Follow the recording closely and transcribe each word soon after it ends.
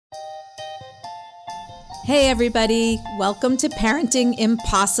Hey everybody, welcome to Parenting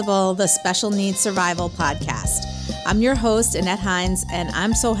Impossible, the Special Needs Survival Podcast. I'm your host, Annette Hines, and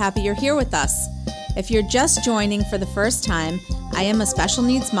I'm so happy you're here with us. If you're just joining for the first time, I am a special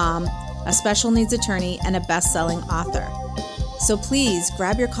needs mom, a special needs attorney, and a best-selling author. So please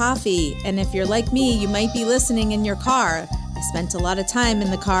grab your coffee, and if you're like me, you might be listening in your car. I spent a lot of time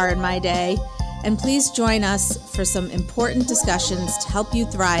in the car in my day. And please join us for some important discussions to help you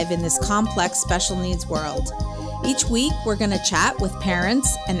thrive in this complex special needs world. Each week, we're going to chat with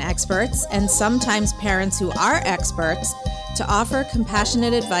parents and experts, and sometimes parents who are experts, to offer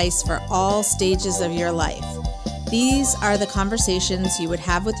compassionate advice for all stages of your life. These are the conversations you would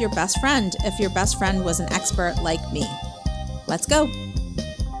have with your best friend if your best friend was an expert like me. Let's go.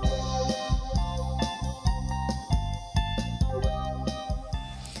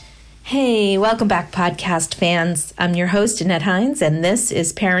 Hey, welcome back, podcast fans. I'm your host, Annette Hines, and this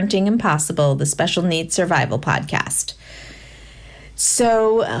is Parenting Impossible, the Special Needs Survival Podcast.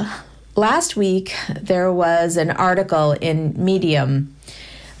 So, last week, there was an article in Medium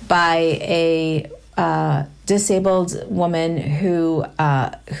by a disabled woman who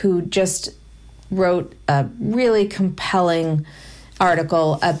just wrote a really compelling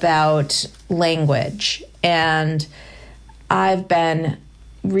article about language. And I've been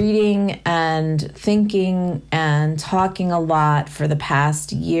reading and thinking and talking a lot for the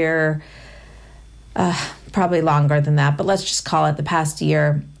past year, probably longer than that, but let's just call it the past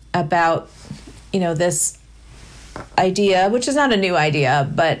year, about, this idea, which is not a new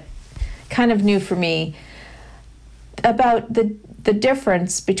idea, but kind of new for me, about the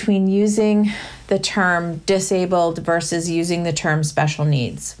difference between using the term disabled versus using the term special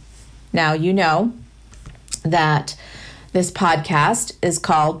needs. Now, you know that this podcast is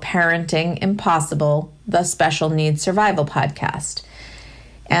called Parenting Impossible, the Special Needs Survival Podcast.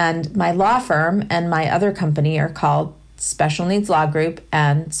 And my law firm and my other company are called Special Needs Law Group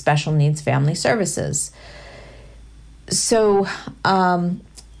and Special Needs Family Services. So, in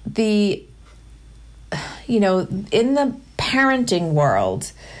the parenting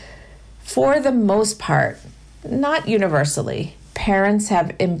world, for the most part, not universally, parents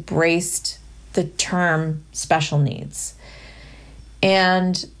have embraced the term special needs.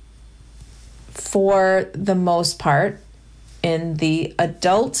 And for the most part, in the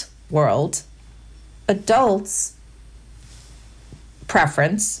adult world, adults'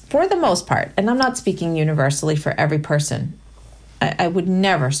 preference, for the most part, and I'm not speaking universally for every person. I would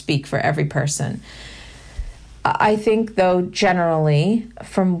never speak for every person. I think, though, generally,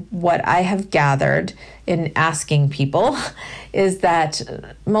 from what I have gathered in asking people, is that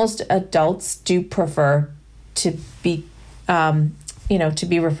most adults do prefer to be, to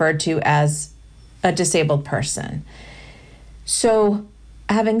be referred to as a disabled person. So,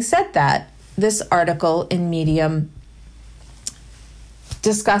 having said that, this article in Medium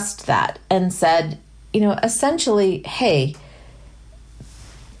discussed that and said, essentially, hey,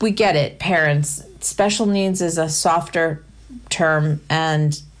 we get it, parents. Special needs is a softer term,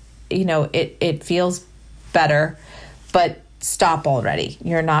 and it feels better, but stop already.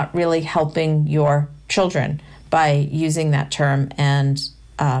 You're not really helping your children by using that term, and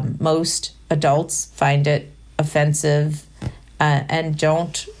most adults find it offensive and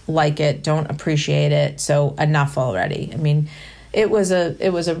don't like it, don't appreciate it. So enough already. I mean, it was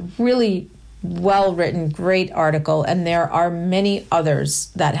a really well-written, great article, and there are many others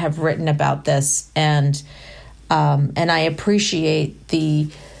that have written about this, and I appreciate the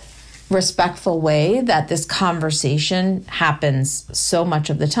respectful way that this conversation happens so much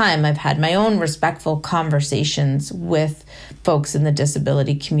of the time. I've had my own respectful conversations with folks in the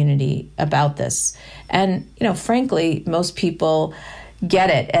disability community about this, and frankly, most people get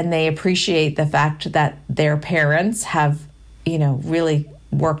it, and they appreciate the fact that their parents have really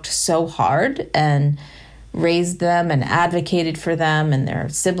worked so hard and raised them and advocated for them and their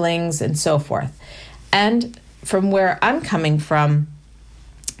siblings and so forth. And from where I'm coming from,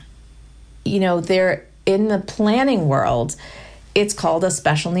 they're in the planning world, it's called a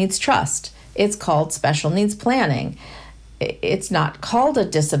special needs trust. It's called special needs planning. It's not called a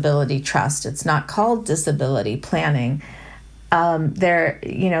disability trust. It's not called disability planning. There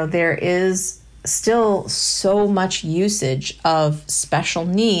is still so much usage of special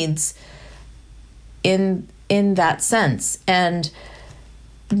needs in that sense. And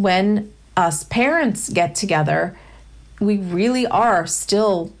when us parents get together, we really are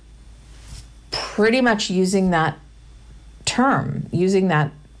still pretty much using that term, using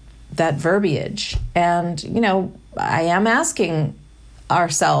that verbiage. And, I am asking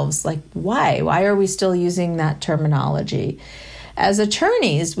ourselves, why? Why are we still using that terminology? as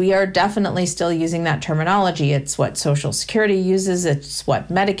attorneys, we are definitely still using that terminology. It's what Social Security uses. It's what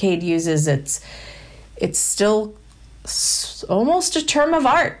Medicaid uses. It's still almost a term of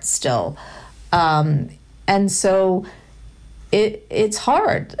art still. And so it's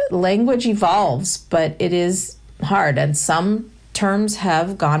hard. Language evolves, but it is hard. And some terms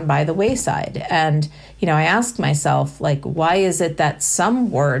have gone by the wayside. And, I ask myself, like, why is it that some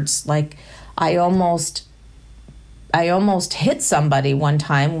words, like I almost hit somebody one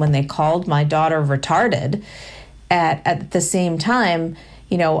time when they called my daughter retarded. At the same time,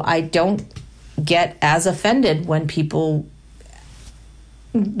 I don't get as offended when people,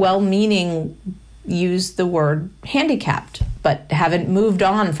 well-meaning, use the word handicapped, but haven't moved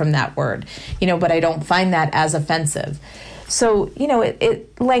on from that word, but I don't find that as offensive. So,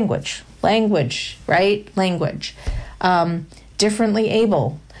 language, right? Language. Differently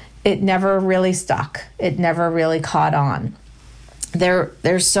able. It never really stuck. It never really caught on.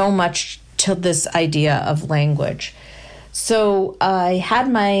 There's so much to this idea of language. So I had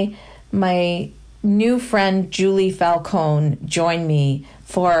my new friend Julie Falcone join me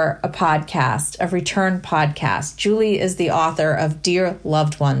for a podcast, a return podcast. Julie is the author of Dear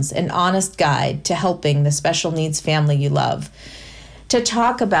Loved Ones, an honest guide to helping the special needs family you love, to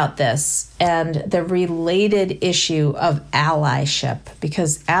talk about this and the related issue of allyship,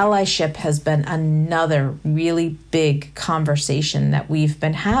 because allyship has been another really big conversation that we've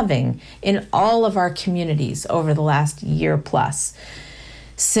been having in all of our communities over the last year plus,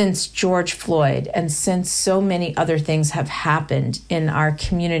 since George Floyd and since so many other things have happened in our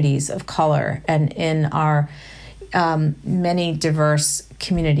communities of color and in our many diverse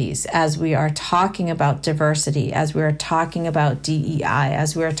communities, as we are talking about diversity, as we are talking about DEI,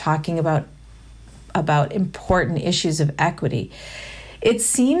 as we are talking about important issues of equity. It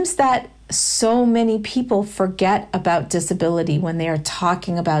seems that so many people forget about disability when they are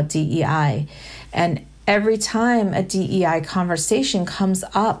talking about DEI. And every time a DEI conversation comes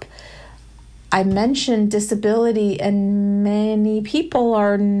up, I mention disability and many people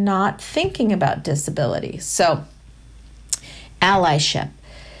are not thinking about disability. So, allyship.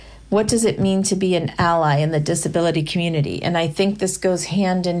 What does it mean to be an ally in the disability community? And I think this goes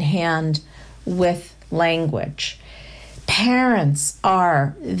hand in hand with language. Parents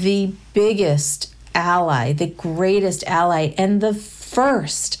are the biggest ally, the greatest ally, and the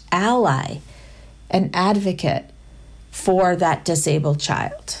first ally and advocate for that disabled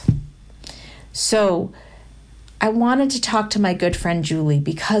child. So I wanted to talk to my good friend Julie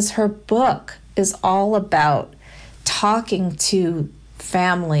because her book is all about talking to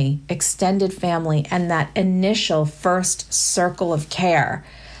family, extended family, and that initial first circle of care,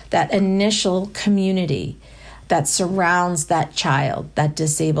 that initial community that surrounds that child, that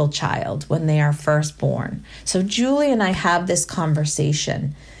disabled child, when they are first born. So Julie and I have this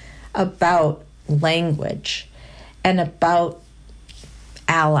conversation about language and about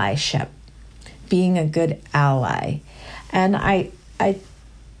allyship, being a good ally. And I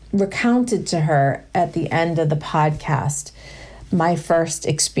recounted to her at the end of the podcast my first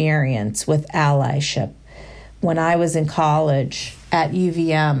experience with allyship when I was in college at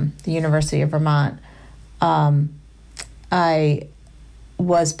UVM, the University of Vermont. I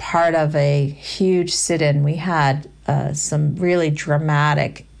was part of a huge sit-in. We had some really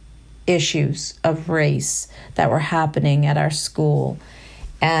dramatic issues of race that were happening at our school.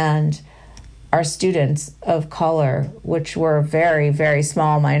 And our students of color, which were a very, very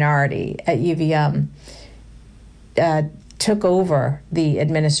small minority at UVM, took over the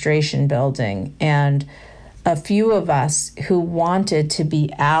administration building. And a few of us who wanted to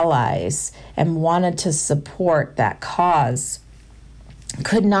be allies and wanted to support that cause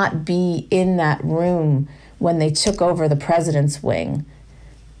could not be in that room when they took over the president's wing,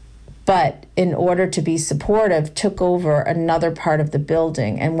 but in order to be supportive, took over another part of the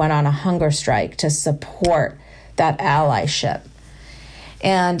building and went on a hunger strike to support that allyship.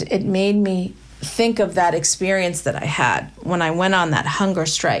 And it made me think of that experience that I had when I went on that hunger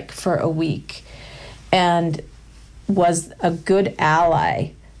strike for a week and was a good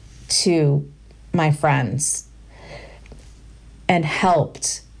ally to my friends and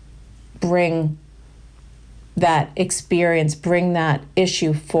helped bring that experience, bring that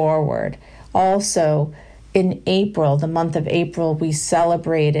issue forward. Also, in April, the month of April, we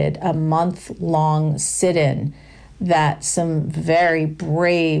celebrated a month-long sit-in that some very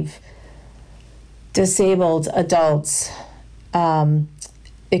brave disabled adults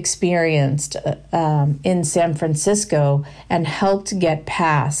experienced in San Francisco and helped get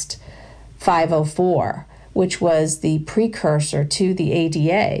past 504, which was the precursor to the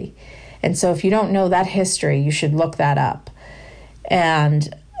ADA. And so if you don't know that history, you should look that up.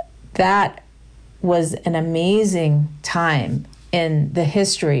 And that was an amazing time in the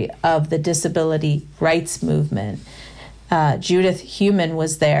history of the disability rights movement. Judith Heumann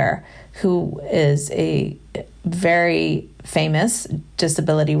was there, who is a very famous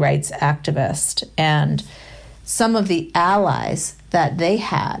disability rights activist. And some of the allies that they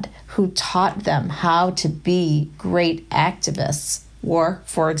had who taught them how to be great activists were,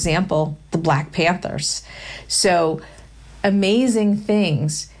 for example, the Black Panthers. So amazing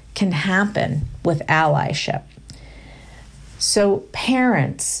things can happen with allyship. So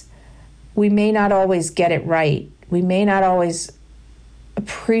parents, we may not always get it right. We may not always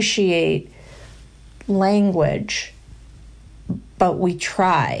appreciate language, but we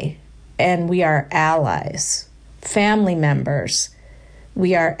try, and we are allies. Family members,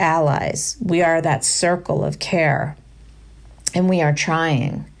 we are allies. We are that circle of care, and we are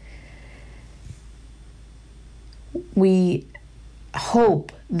trying. We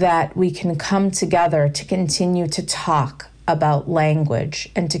hope that we can come together to continue to talk about language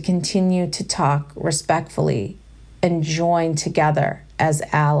and to continue to talk respectfully and join together as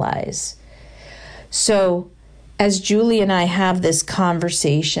allies. So as Julie and I have this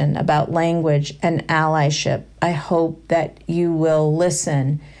conversation about language and allyship, I hope that you will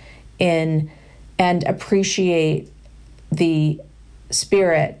listen in and appreciate the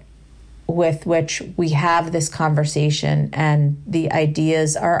spirit with which we have this conversation, and the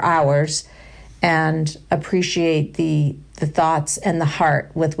ideas are ours, and appreciate the thoughts and the heart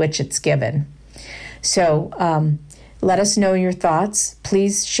with which it's given. So let us know your thoughts.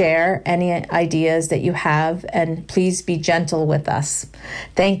 Please share any ideas that you have, and please be gentle with us.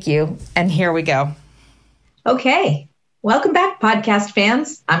 Thank you. And here we go. Okay. Welcome back, podcast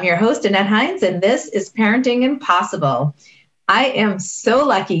fans. I'm your host, Annette Hines, and this is Parenting Impossible. I am so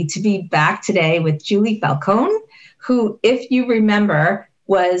lucky to be back today with Julie Falcone, who, if you remember,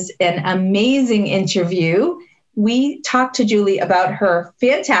 was an amazing interview. We talked to Julie about her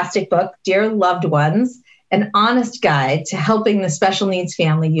fantastic book, Dear Loved Ones, an honest guide to helping the special needs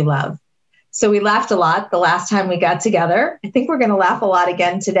family you love. So we laughed a lot the last time we got together. I think we're going to laugh a lot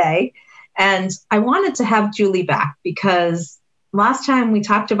again today. And I wanted to have Julie back because last time we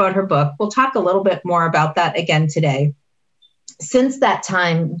talked about her book. We'll talk a little bit more about that again today. Since that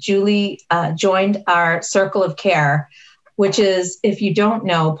time, Julie joined our Circle of Care, which is, if you don't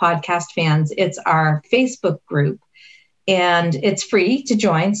know, podcast fans, it's our Facebook group. And it's free to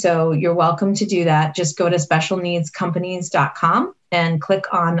join, so you're welcome to do that. Just go to specialneedscompanies.com and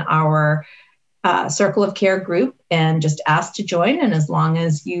click on our Circle of Care group and just ask to join. And as long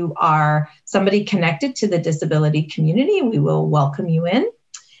as you are somebody connected to the disability community, we will welcome you in.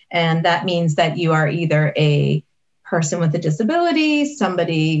 And that means that you are either a person with a disability,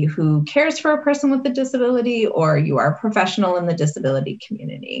 somebody who cares for a person with a disability, or you are a professional in the disability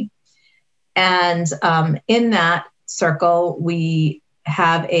community. And in that circle, we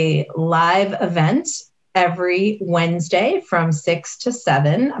have a live event every Wednesday from 6 to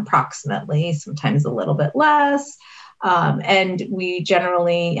 7 approximately, sometimes a little bit less. And we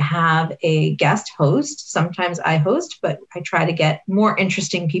generally have a guest host. Sometimes I host, but I try to get more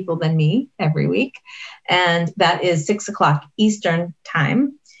interesting people than me every week. And that is 6 o'clock Eastern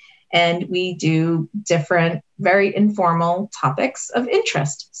time. And we do different, very informal topics of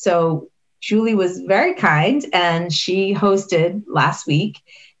interest. So Julie was very kind, and she hosted last week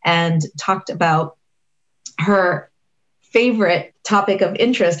and talked about her favorite topic of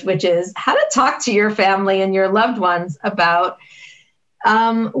interest, which is how to talk to your family and your loved ones about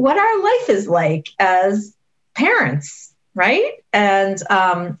what our life is like as parents, right? And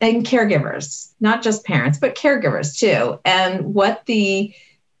caregivers, not just parents, but caregivers too. And what the,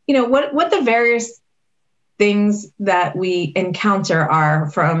 what the various things that we encounter are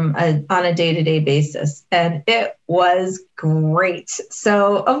from on a day-to-day basis. And it was great.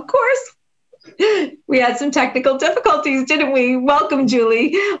 So of course, we had some technical difficulties, didn't we? Welcome,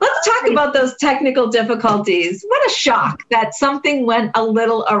 Julie. Let's talk about those technical difficulties. What a shock that something went a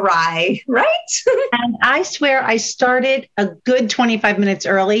little awry, right? And I swear I started a good 25 minutes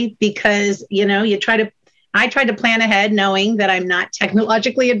early because, I tried to plan ahead knowing that I'm not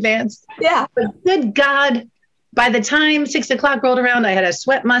technologically advanced. Yeah. But good God, by the time 6 o'clock rolled around, I had a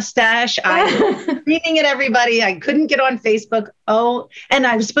sweat mustache. I was screaming at everybody. I couldn't get on Facebook. Oh, and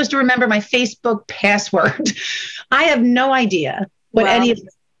I was supposed to remember my Facebook password. I have no idea what any of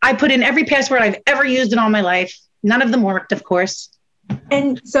this. I put in every password I've ever used in all my life. None of them worked, of course.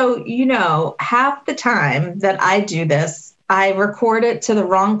 And so, half the time that I do this, I record it to the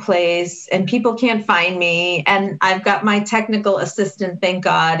wrong place and people can't find me. And I've got my technical assistant, thank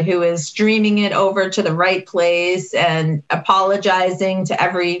God, who is streaming it over to the right place and apologizing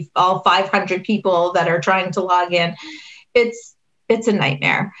to all 500 people that are trying to log in. It's a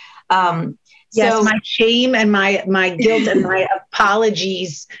nightmare. Yes, my shame and my guilt and my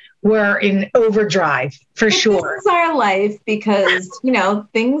apologies were in overdrive for sure. This is our life because,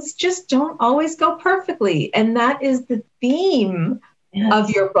 things just don't always go perfectly. And that is the theme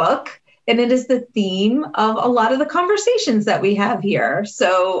of your book. And it is the theme of a lot of the conversations that we have here.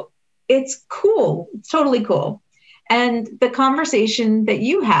 So it's cool. It's totally cool. And the conversation that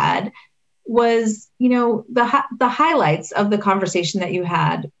you had was, the highlights of the conversation that you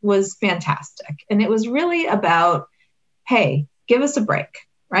had was fantastic. And it was really about, hey, give us a break.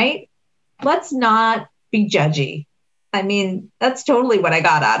 Right? Let's not be judgy. I mean, that's totally what I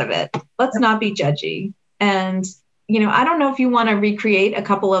got out of it. Let's not be judgy. And, I don't know if you want to recreate a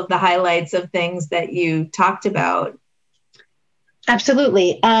couple of the highlights of things that you talked about.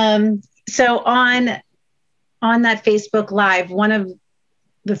 Absolutely. So on that Facebook Live, one of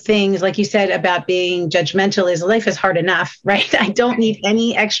the things, like you said, about being judgmental is life is hard enough, right? I don't need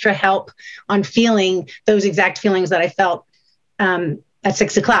any extra help on feeling those exact feelings that I felt at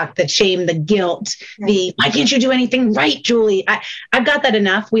 6 o'clock, the shame, the guilt, why can't you do anything right, Julie? I've got that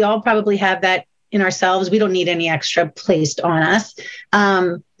enough. We all probably have that in ourselves. We don't need any extra placed on us.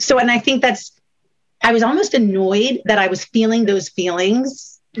 And I think I was almost annoyed that I was feeling those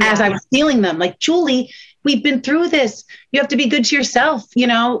feelings as I was feeling them. Like, Julie, we've been through this. You have to be good to yourself. You're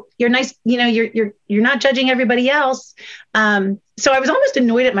nice. You're not judging everybody else. So I was almost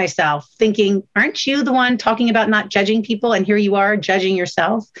annoyed at myself thinking, aren't you the one talking about not judging people? And here you are judging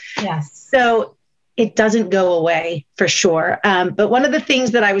yourself. Yes. So it doesn't go away for sure. But one of the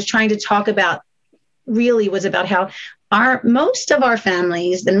things that I was trying to talk about really was about how most of our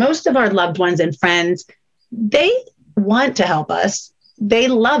families and most of our loved ones and friends, they want to help us. They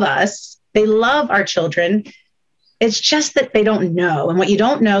love us. They love our children. It's just that they don't know. And what you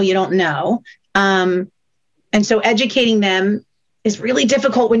don't know, you don't know. And so educating them is really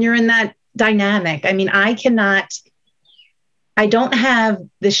difficult when you're in that dynamic. I mean, I don't have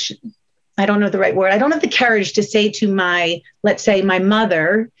this, I don't know the right word. I don't have the courage to say to let's say my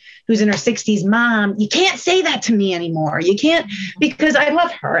mother, who's in her 60s, Mom, you can't say that to me anymore. You can't, because I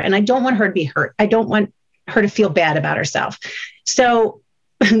love her and I don't want her to be hurt. I don't want her to feel bad about herself. So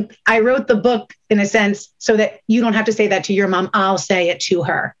I wrote the book in a sense so that you don't have to say that to your mom. I'll say it to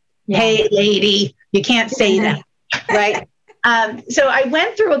her. Yeah. Hey, lady, you can't say that. Right. So I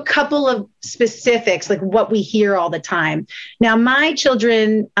went through a couple of specifics, like what we hear all the time. Now, my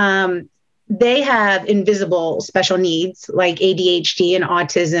children, they have invisible special needs like ADHD and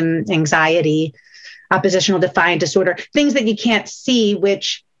autism, anxiety, oppositional defiant disorder, things that you can't see,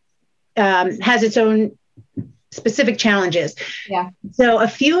 which has its own specific challenges. Yeah. So a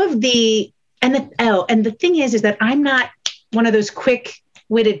few of the thing is that I'm not one of those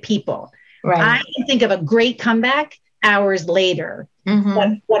quick-witted people. Right. I can think of a great comeback hours later. Mm-hmm. But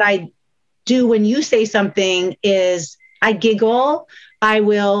what I do when you say something is I giggle, I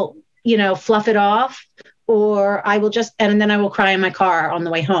will, fluff it off, or I will and then I will cry in my car on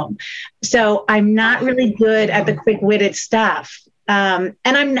the way home. So I'm not really good at the quick-witted stuff. And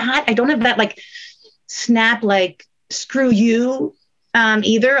I don't have that like snap, like screw you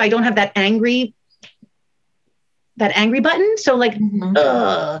either. I don't have that angry button. So like,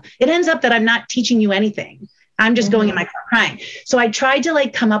 it ends up that I'm not teaching you anything. I'm just going in my car crying. So I tried to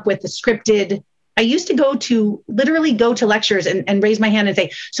like come up with the scripted. I used to literally go to lectures and raise my hand and say,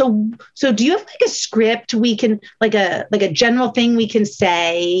 so do you have like a script we can, like a general thing we can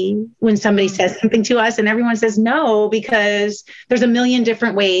say when somebody says something to us? And everyone says no, because there's a million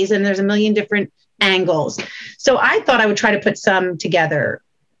different ways and there's a million different angles. So I thought I would try to put some together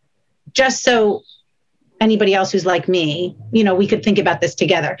just so anybody else who's like me, we could think about this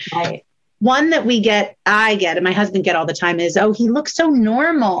together. Right. One that I get, and my husband get all the time is, oh, he looks so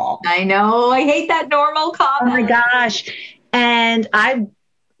normal. I know. I hate that normal comment. Oh my gosh. And I've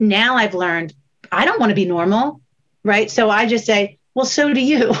learned I don't want to be normal. Right. So I just say, well, so do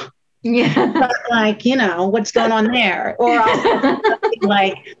you. Yeah. But like, what's going on there? Or I'll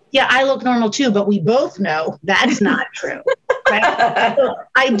like, yeah, I look normal too, but we both know that's not true. Right? So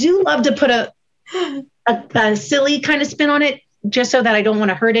I do love to put a silly kind of spin on it, just so that I don't want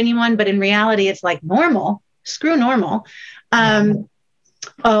to hurt anyone. But in reality, it's like normal, screw normal.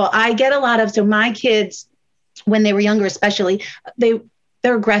 I get a lot of, so my kids, when they were younger, especially, they're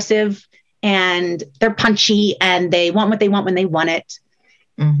aggressive and they're punchy and they want what they want when they want it.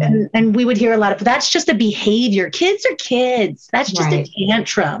 And we would hear a lot of, that's just a behavior. Kids are kids. That's just a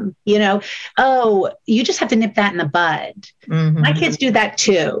tantrum, oh, you just have to nip that in the bud. My kids do that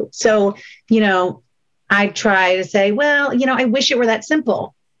too. So, I try to say, well, I wish it were that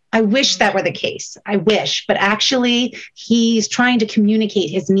simple. I wish that were the case. I wish, but actually he's trying to communicate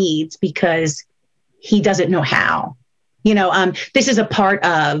his needs because he doesn't know how. This is a part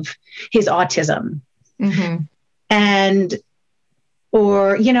of his autism. And,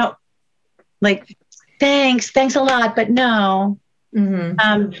 or, like, thanks a lot, but no.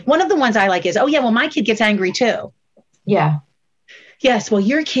 One of the ones I like is, oh yeah, well, my kid gets angry too. Yeah. Yes. Well,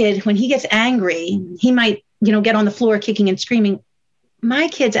 your kid, when he gets angry, he might, get on the floor kicking and screaming. My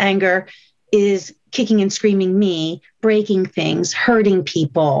kid's anger is kicking and screaming me, breaking things, hurting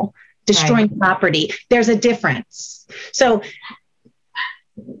people, destroying property. There's a difference. So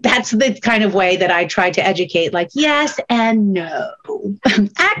that's the kind of way that I try to educate, like, yes and no.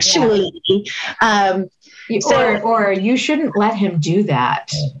 Actually, or you shouldn't let him do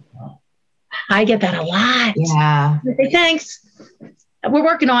that. I get that a lot. Yeah. Say, thanks. We're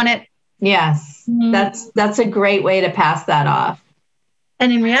working on it. Yes. That's a great way to pass that off.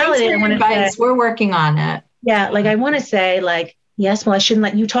 And in reality, I want to say, we're working on it. Yeah. Like, I want to say, like, yes, well, I shouldn't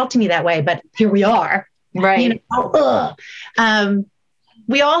let you talk to me that way, but here we are. Right.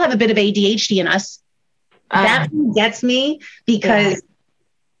 We all have a bit of ADHD in us. That gets me because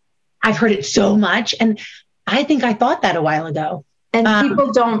I've heard it so much. And I think I thought that a while ago. And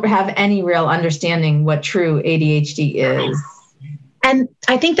people don't have any real understanding what true ADHD is. And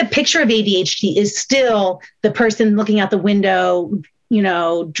I think the picture of ADHD is still the person looking out the window,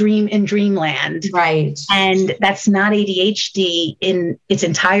 dream in dreamland. Right. And that's not ADHD in its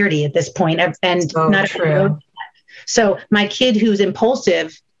entirety at this point. And so not true. So my kid who's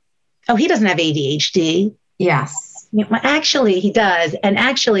impulsive, he doesn't have ADHD. Yes. Well, actually, he does. And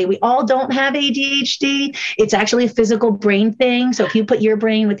actually, we all don't have ADHD. It's actually a physical brain thing. So if you put your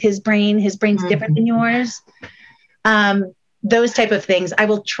brain with his brain's different than yours. Those type of things. I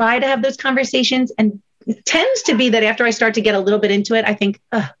will try to have those conversations. And it tends to be that after I start to get a little bit into it, I think,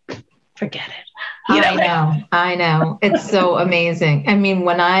 forget it. I know. It's so amazing. I mean,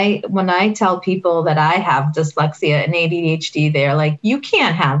 when I tell people that I have dyslexia and ADHD, they're like, you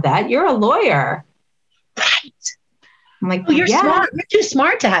can't have that. You're a lawyer. Right. I'm like, you're smart. You're too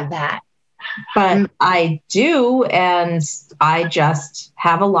smart to have that. But I do. And I just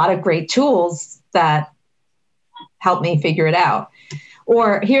have a lot of great tools that help me figure it out.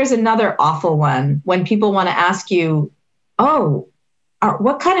 Or here's another awful one. When people want to ask you,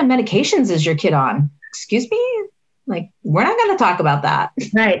 what kind of medications is your kid on? Excuse me? Like, we're not going to talk about that.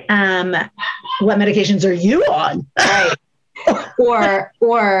 Right. What medications are you on? Right. or,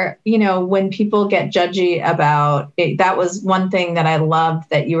 when people get judgy about it, that was one thing that I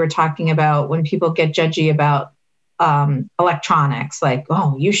loved that you were talking about, when people get judgy about electronics, like,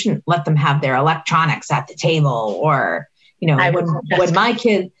 you shouldn't let them have their electronics at the table. Or, when my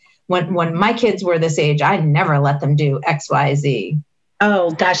kids were this age, I never let them do X, Y, Z.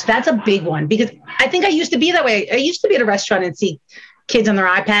 Oh gosh, that's a big one, because I think I used to be that way. I used to be at a restaurant and see kids on their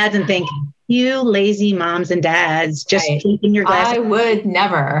iPads and think, you lazy moms and dads, just keeping your glass. I would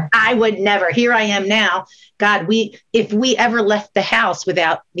never. Here I am now. God, if we ever left the house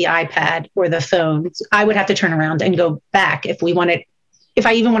without the iPad or the phone, I would have to turn around and go back if I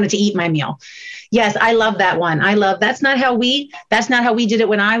even wanted to eat my meal. Yes, I love that one. That's not how we did it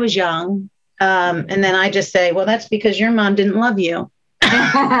when I was young. And then I just say, well, that's because your mom didn't love you.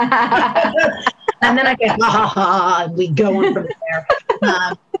 And then I go, we go on from there.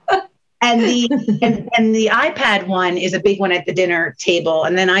 And the iPad one is a big one at the dinner table.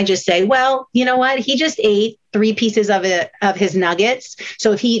 And then I just say, well, you know what? He just ate 3 pieces of his nuggets.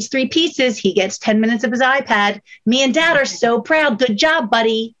 So if he eats 3 pieces, he gets 10 minutes of his iPad. Me and Dad are so proud. Good job,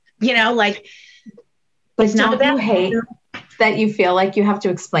 buddy. But it's not about you hate that you feel like you have to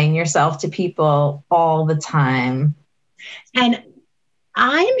explain yourself to people all the time. And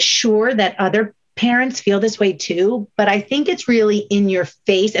I'm sure that other parents feel this way too, but I think it's really in your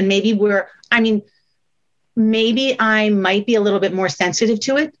face. And maybe I might be a little bit more sensitive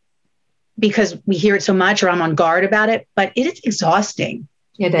to it because we hear it so much, or I'm on guard about it, but it is exhausting.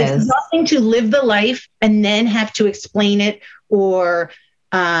 It is. It's exhausting to live the life and then have to explain it, or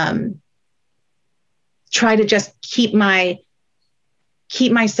try to just keep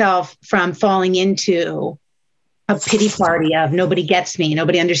myself from falling into a pity party of nobody gets me,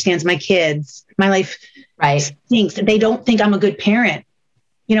 nobody understands my kids, my life stinks. They don't think I'm a good parent.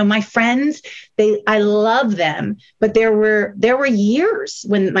 My friends, I love them, but there were years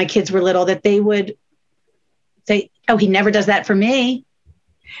when my kids were little that they would say, oh, he never does that for me.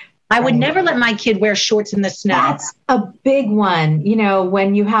 I would never let my kid wear shorts in the snow. That's a big one. You know,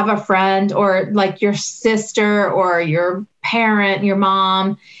 when you have a friend or like your sister or your parent, your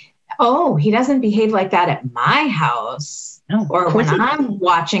mom, oh, he doesn't behave like that at my house. No, or when I'm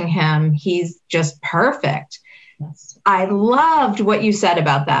watching him, he's just perfect. Yes. I loved what you said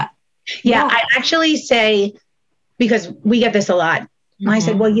about that. Yeah, I actually say, because we get this a lot. Mm-hmm. I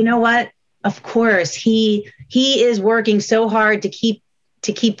said, well, you know what? Of course, he is working so hard to keep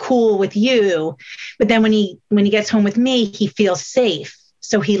cool with you. But then when he gets home with me, he feels safe.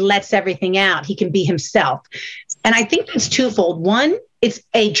 So he lets everything out. He can be himself. And I think that's twofold. One, it's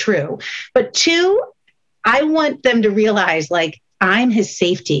true. But two, I want them to realize, like, I'm his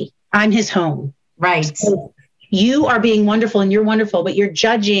safety. I'm his home. Right. So you are being wonderful and you're wonderful, but you're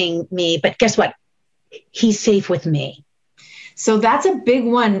judging me. But guess what? He's safe with me. So that's a big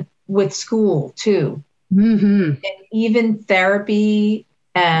one with school too. Mm-hmm. And even therapy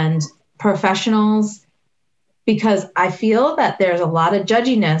and professionals, because I feel that there's a lot of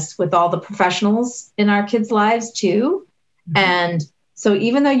judginess with all the professionals in our kids' lives too. Mm-hmm. And so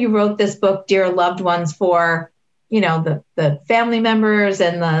even though you wrote this book, Dear Loved Ones, for, you know, the family members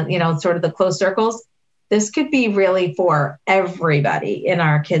and the, you know, sort of the close circles, this could be really for everybody in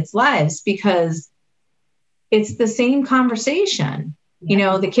our kids' lives, because it's the same conversation. You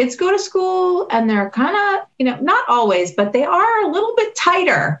know, the kids go to school and they're kind of, you know, not always, but they are a little bit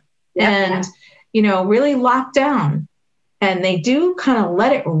tighter and, you know, really locked down, and they do kind of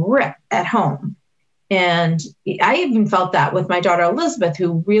let it rip at home. And I even felt that with my daughter, Elizabeth,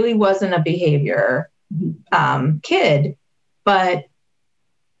 who really wasn't a behavior kid, but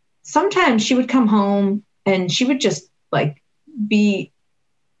sometimes she would come home and she would just like be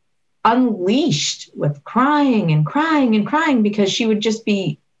unleashed with crying and crying and crying, because she would just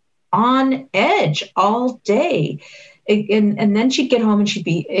be on edge all day. And then she'd get home and she'd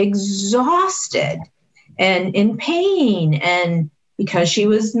be exhausted and in pain, and because she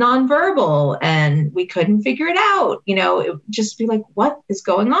was nonverbal and we couldn't figure it out, you know, it would just be like, what is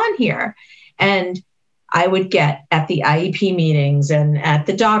going on here? And I would get at the IEP meetings and at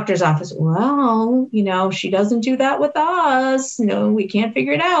the doctor's office, well, you know, she doesn't do that with us. No, we can't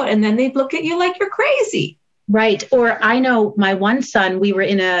figure it out. And then they'd look at you like you're crazy. Right. Or I know my one son, we were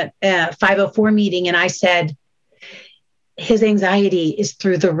in a 504 meeting and I said, his anxiety is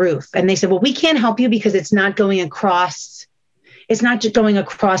through the roof. And they said, well, we can't help you because it's not going across. It's not just going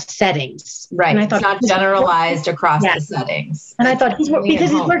across settings. Right. And I thought, it's not generalized across the settings. And I thought, he's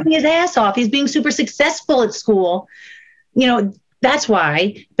working his ass off. He's being super successful at school. You know, that's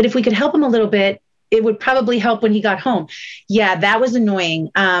why. But if we could help him a little bit, it would probably help when he got home. Yeah, that was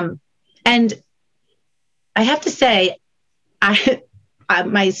annoying. And I have to say,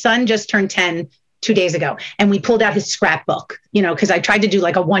 my son just turned 10 2 days ago, and we pulled out his scrapbook, you know, because I tried to do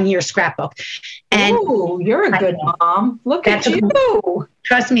like a 1-year scrapbook. And ooh, you're a good mom. Look at you.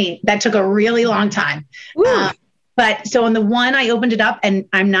 Trust me, that took a really long time. But so on the one, I opened it up, and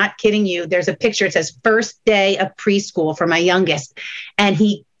I'm not kidding you. There's a picture. It says first day of preschool for my youngest. And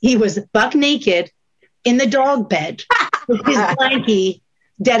he was buck naked in the dog bed with his blankie,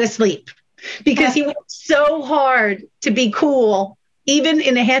 dead asleep, because he worked so hard to be cool, even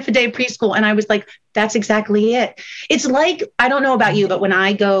in a half a day preschool. And I was like, that's exactly it. It's like, I don't know about you, but when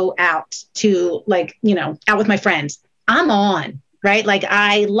I go out to, like, you know, out with my friends, I'm on, right? Like,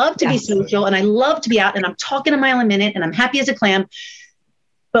 I love to be social and I love to be out and I'm talking a mile a minute and I'm happy as a clam.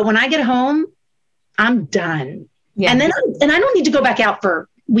 But when I get home, I'm done. Yeah. And then, I don't need to go back out for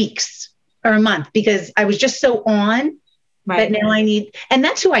weeks or a month, because I was just so on. Right. But now I need, and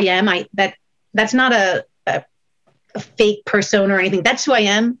that's who I am. That's not a fake persona or anything. That's who I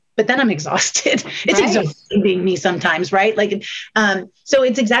am. But then I'm exhausted. It's exhausting being me sometimes, right? Like, so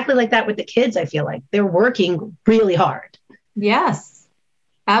it's exactly like that with the kids. I feel like they're working really hard. Yes,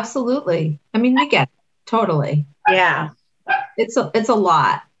 absolutely. I mean, we get it. Totally. Yeah. It's a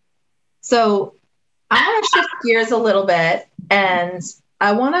lot. So I want to shift gears a little bit, and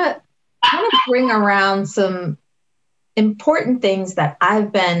I want to kind of bring around some important things that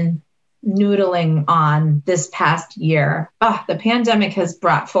I've been noodling on this past year. The pandemic has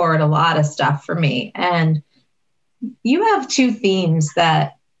brought forward a lot of stuff for me. And you have two themes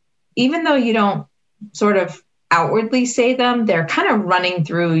that, even though you don't sort of outwardly say them, they're kind of running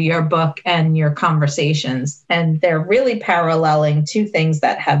through your book and your conversations. And they're really paralleling two things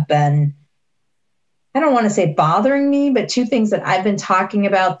that have been, I don't want to say bothering me, but two things that I've been talking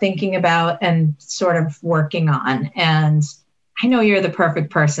about, thinking about, and sort of working on. And I know you're the perfect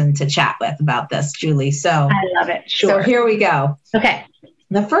person to chat with about this, Julie. So I love it. Sure. So here we go. Okay.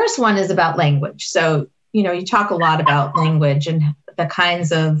 The first one is about language. So, you know, you talk a lot about language and the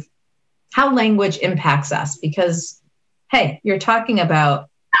kinds of how language impacts us, because, hey, you're talking about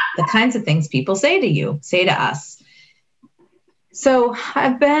the kinds of things people say to us. So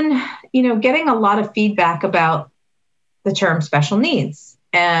I've been, getting a lot of feedback about the term special needs.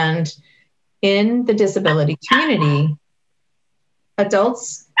 And in the disability community,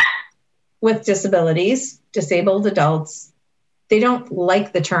 adults with disabilities, disabled adults, they don't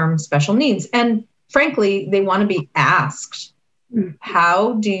like the term special needs. And frankly, they want to be asked,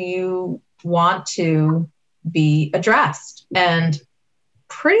 how do you want to be addressed? And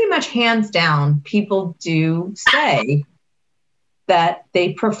pretty much hands down, people do say that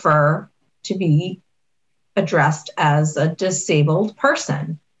they prefer to be addressed as a disabled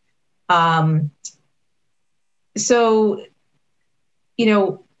person. So,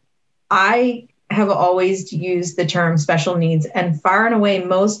 I have always used the term special needs, and far and away,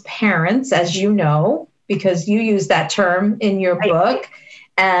 most parents, as you know, because you use that term in your book,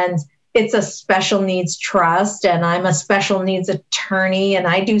 and it's a special needs trust, and I'm a special needs attorney, and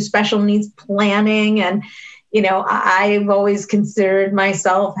I do special needs planning. And, I've always considered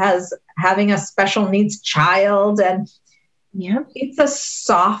myself as having a special needs child, and it's a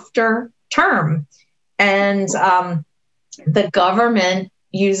softer term. And the government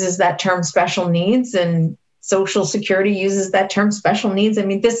uses that term special needs, and Social Security uses that term special needs. I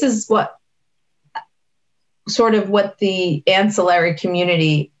mean, this is what the ancillary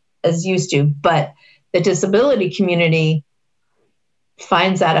community is used to, but the disability community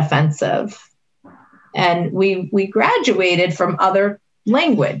finds that offensive. And we graduated from other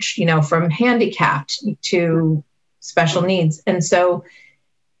language, from handicapped to special needs. And so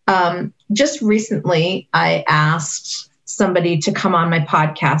just recently, I asked somebody to come on my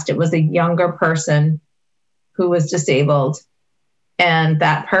podcast. It was a younger person who was disabled, and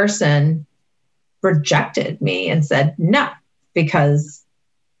that person rejected me and said no, because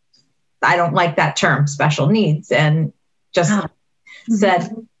I don't like that term special needs, and just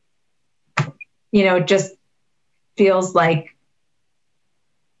said, it just feels like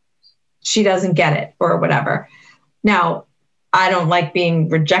she doesn't get it or whatever. Now, I don't like being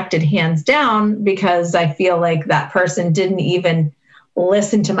rejected hands down, because I feel like that person didn't even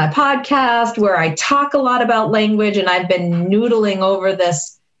listen to my podcast where I talk a lot about language, and I've been noodling over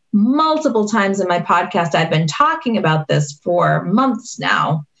this multiple times in my podcast. I've been talking about this for months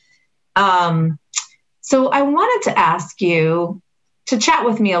now. So I wanted to ask you to chat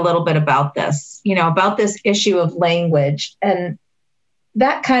with me a little bit about this, about this issue of language. And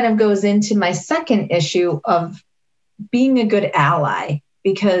that kind of goes into my second issue of being a good ally,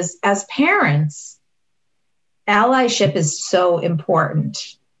 because as parents, allyship is so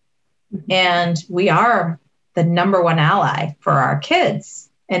important. And we are the number one ally for our kids.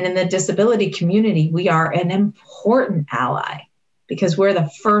 And in the disability community, we are an important ally, because we're the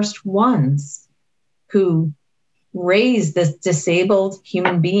first ones who raise this disabled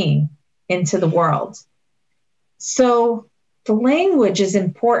human being into the world. So the language is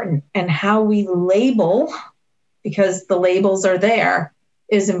important, and how we label, because the labels are there,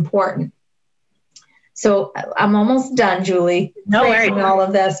 is important. So I'm almost done, Julie. No worries. All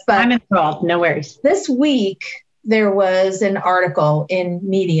of this, but I'm enthralled. No worries. This week, there was an article in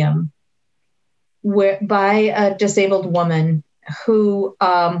Medium by a disabled woman who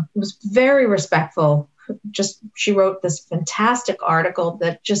was very respectful. She wrote this fantastic article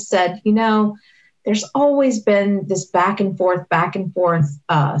that just said, there's always been this back and forth,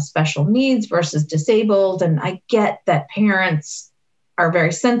 special needs versus disabled. And I get that parents are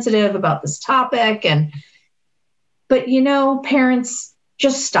very sensitive about this topic. But parents,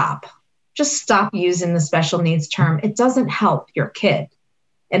 just stop using the special needs term. It doesn't help your kid.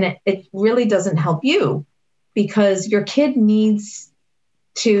 And it really doesn't help you, because your kid needs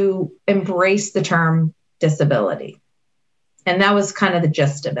to embrace the term disability. And that was kind of the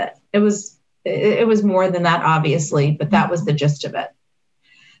gist of it. It was more than that, obviously, but that was the gist of it.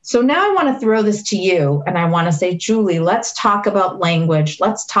 So now I want to throw this to you, and I want to say, Julie, let's talk about language.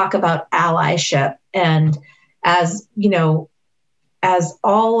 Let's talk about allyship. And as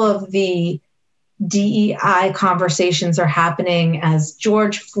all of the DEI conversations are happening, as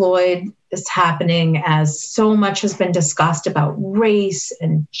George Floyd is happening, as so much has been discussed about race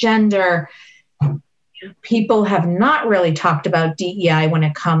and gender, people have not really talked about DEI when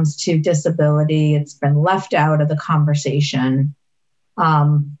it comes to disability. It's been left out of the conversation.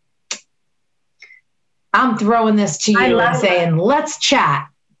 I'm throwing this to you and saying, let's chat.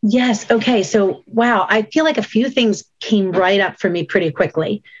 Yes. Okay. So, wow. I feel like a few things came right up for me pretty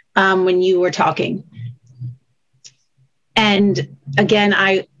quickly when you were talking. And again,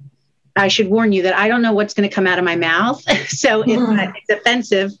 I should warn you that I don't know what's going to come out of my mouth. So if it's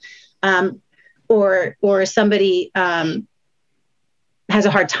offensive, or somebody has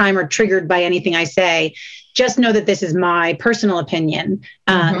a hard time or triggered by anything I say, just know that this is my personal opinion.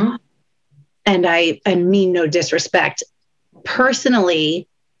 And I mean no disrespect. Personally,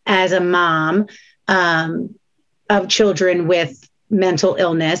 as a mom of children with mental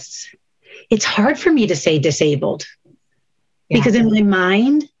illness, it's hard for me to say disabled because in my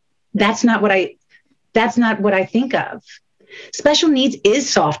mind, that's not what I think of. Special needs is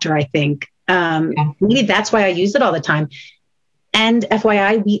softer, I think. Maybe that's why I use it all the time. And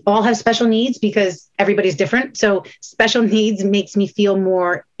FYI, we all have special needs because everybody's different. So special needs makes me feel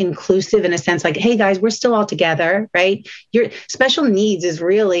more inclusive in a sense like, hey guys, we're still all together, right? Your special needs is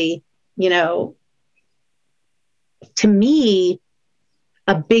really, to me,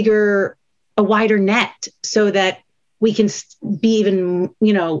 a wider net so that we can be even,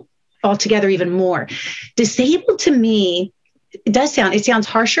 all together even more. Disabled to me, it sounds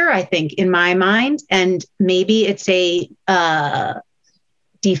harsher, I think, in my mind. And maybe it's a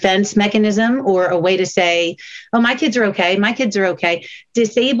defense mechanism or a way to say, oh, my kids are okay. My kids are okay.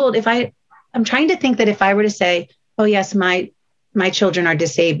 Disabled. I'm trying to think that if I were to say, oh yes, my children are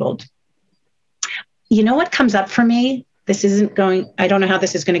disabled. You know what comes up for me? I don't know how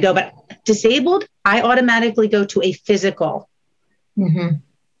this is going to go, but disabled, I automatically go to a physical need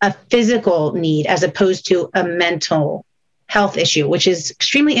as opposed to a mental health issue, which is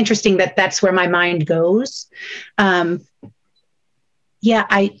extremely interesting that's where my mind goes. I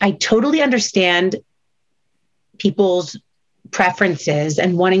totally understand people's preferences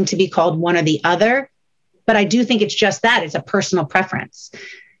and wanting to be called one or the other, but I do think it's just that. It's a personal preference.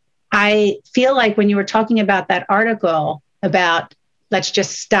 I feel like when you were talking about that article about let's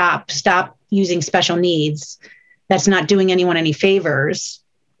just stop using special needs, that's not doing anyone any favors.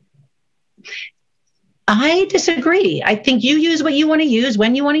 I disagree. I think you use what you want to use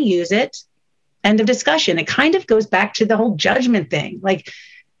when you want to use it. End of discussion. It kind of goes back to the whole judgment thing. Like,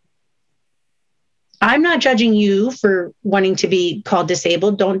 I'm not judging you for wanting to be called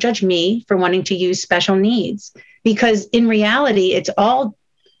disabled. Don't judge me for wanting to use special needs, because in reality, it's all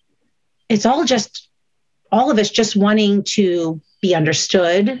just all of us just wanting to be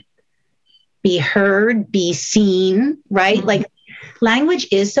understood, be heard, be seen, right? Like, language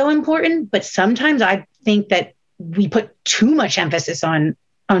is so important, but sometimes I think that we put too much emphasis on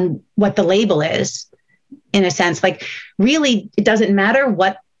what the label is, in a sense. Like, really, it doesn't matter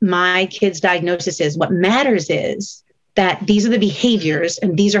what my kid's diagnosis is. What matters is that these are the behaviors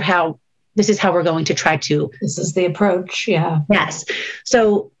and this is how we're going to try to. This is the approach. Yeah. Yes.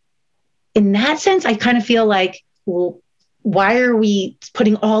 So in that sense, I kind of feel like, well, why are we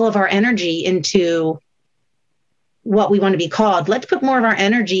putting all of our energy into what we want to be called? Let's put more of our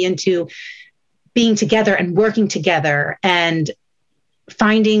energy into being together and working together and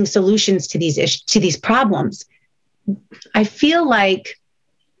finding solutions to these problems. I feel like,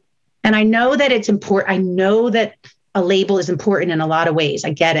 and I know that it's important. I know that a label is important in a lot of ways.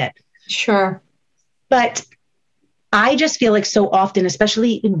 I get it. Sure. But I just feel like so often,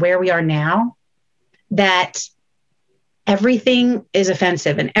 especially in where we are now, that everything is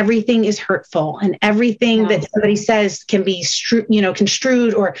offensive and everything is hurtful and everything that somebody says can be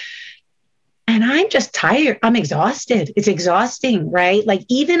construed and I'm just tired. I'm exhausted. It's exhausting, right? Like,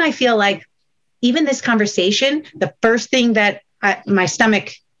 I feel like even this conversation, the first thing that my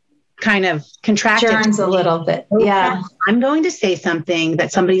stomach kind of contracted. Churns a little bit. Yeah. I'm going to say something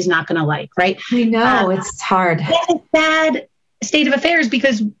that somebody's not going to like, right? We know it's hard. It's a bad state of affairs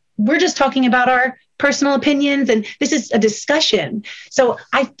because we're just talking about our personal opinions and this is a discussion. So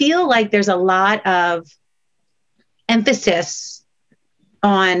I feel like there's a lot of emphasis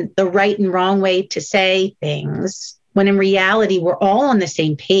on the right and wrong way to say things, when in reality, we're all on the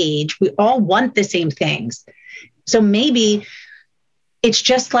same page. We all want the same things. So maybe it's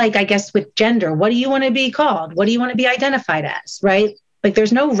just like, I guess, with gender. What do you want to be called? What do you want to be identified as, right? Like,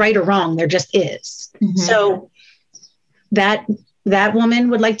 there's no right or wrong. There just is. Mm-hmm. So that woman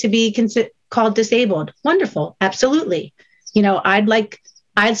would like to be called disabled. Wonderful. Absolutely.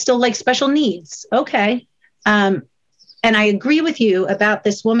 I'd still like special needs. Okay. And I agree with you about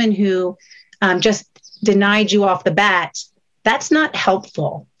this woman who just denied you off the bat. That's not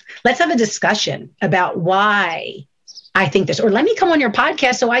helpful. Let's have a discussion about why I think this, or let me come on your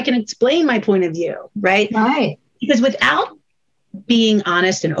podcast so I can explain my point of view, right? Right. Because without being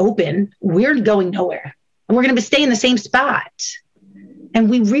honest and open, we're going nowhere. And we're going to stay in the same spot. And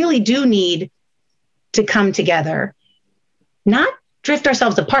we really do need to come together, not drift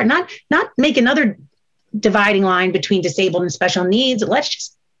ourselves apart, not make another dividing line between disabled and special needs. Let's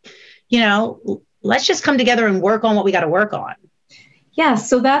just come together and work on what we got to work on. Yeah.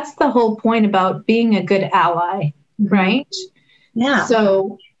 So that's the whole point about being a good ally, right? Yeah.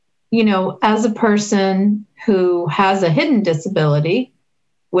 So, as a person who has a hidden disability,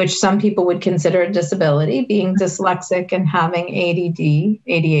 which some people would consider a disability, being dyslexic and having ADD,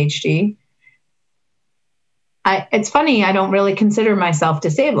 ADHD, it's funny, I don't really consider myself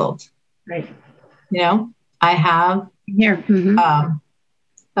disabled. Right. I have Here.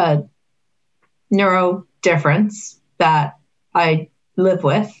 a neuro difference that I live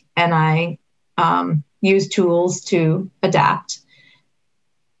with, and I use tools to adapt.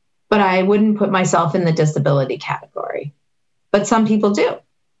 But I wouldn't put myself in the disability category. But some people do.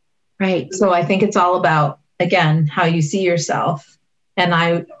 Right. So I think it's all about, again, how you see yourself. And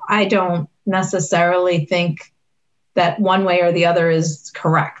I don't necessarily think that one way or the other is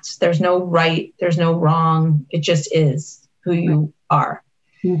correct. There's no right, there's no wrong. It just is who you are.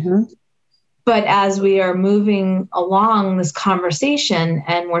 Mm-hmm. But as we are moving along this conversation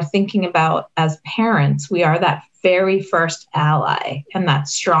and we're thinking about, as parents, we are that very first ally and that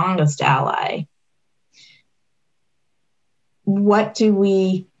strongest ally. What do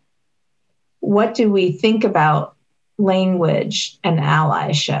we think about language and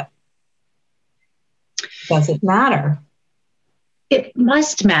allyship? Does it matter? It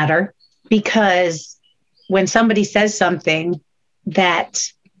must matter, because when somebody says something that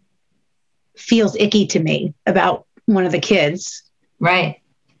feels icky to me about one of the kids, right,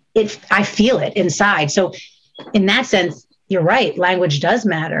 I feel it inside. So in that sense, you're right. Language does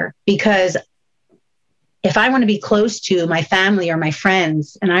matter, because if I want to be close to my family or my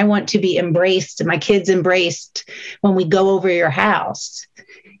friends, and I want to be embraced, and my kids embraced when we go over your house,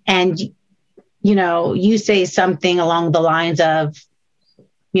 and you say something along the lines of,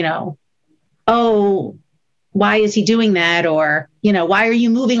 oh, why is he doing that? Or, why are you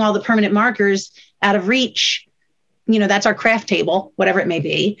moving all the permanent markers out of reach? That's our craft table, whatever it may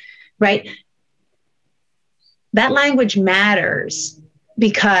be, right? That language matters,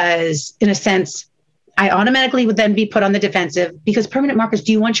 because in a sense, I automatically would then be put on the defensive, because permanent markers,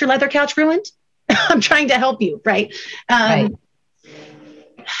 do you want your leather couch ruined? I'm trying to help you, right? Right.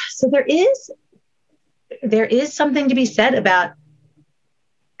 So there is something to be said about,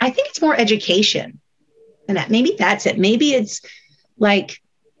 I think it's more education. And maybe that's it. Maybe it's like,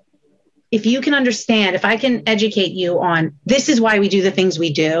 if you can understand, if I can educate you on, this is why we do the things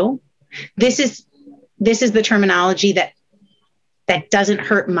we do. This is the terminology that doesn't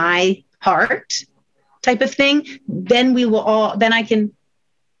hurt my heart, type of thing. Then I can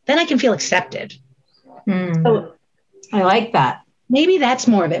feel accepted. So I like that. Maybe that's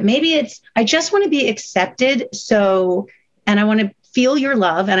more of it. Maybe it's, I just want to be accepted. And I want to feel your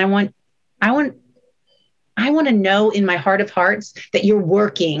love. And I want to know in my heart of hearts that you're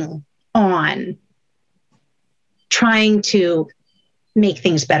working on trying to make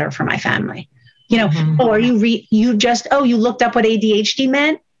things better for my family. Or you looked up what ADHD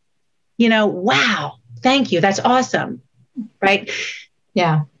meant. Wow, thank you. That's awesome. Right.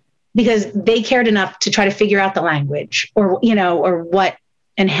 Yeah. Because they cared enough to try to figure out the language, or what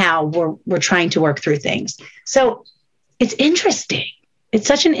and how we're trying to work through things. So it's interesting. It's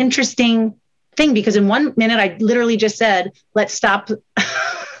such an interesting thing, because in 1 minute, I literally just said, let's stop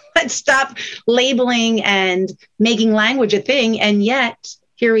labeling and making language a thing. And yet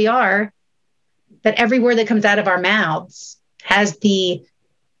here we are, that every word that comes out of our mouths has the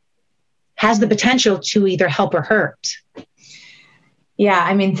potential to either help or hurt. Yeah.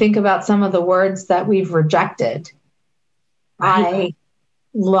 I mean, think about some of the words that we've rejected. I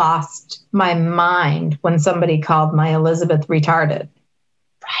lost my mind when somebody called my Elizabeth retarded.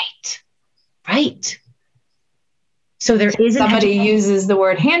 Right. So there is somebody uses the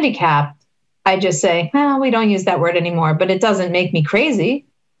word handicapped, I just say, well, we don't use that word anymore, but it doesn't make me crazy.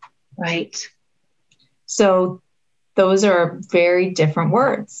 Right. So those are very different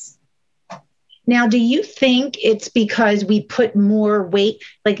words. Now, do you think it's because we put more weight,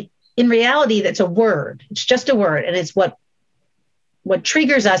 like in reality, that's a word. It's just a word. And it's what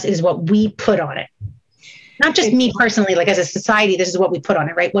triggers us is what we put on it. Not just me personally, like as a society, this is what we put on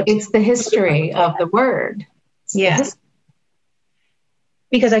it, right? It's the history of the word. Yes.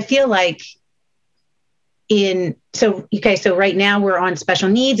 Because I feel like so right now we're on special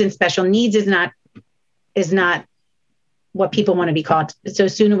needs, and special needs is not what people want to be called. So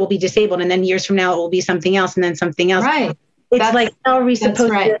soon it will be disabled, and then years from now it will be something else, and then something else. Right. It's like, how are we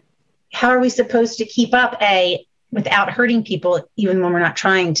supposed to keep up without hurting people, even when we're not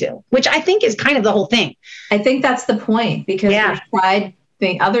trying to, which I think is kind of the whole thing. I think that's the point, because we tried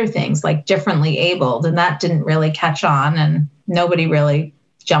the other things like differently abled, and that didn't really catch on, and nobody really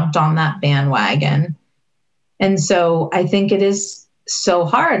jumped on that bandwagon. And so I think it is so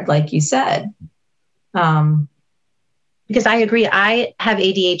hard, like you said. Because I agree. I have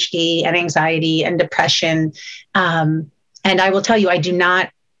ADHD and anxiety and depression. And I will tell you, I do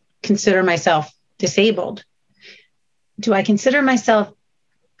not consider myself disabled. Do I consider myself?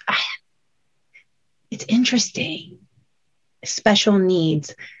 It's interesting. Special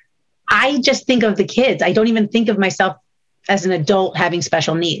needs. I just think of the kids. I don't even think of myself as an adult having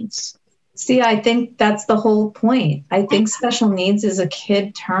special needs. See, I think that's the whole point. I think special needs is a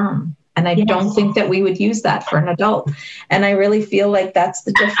kid term. And I don't think that we would use that for an adult. And I really feel like that's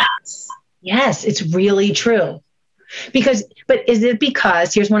the difference. Yes, it's really true. But is it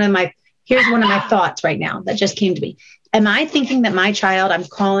because here's one of my thoughts right now that just came to me. Am I thinking that my child, I'm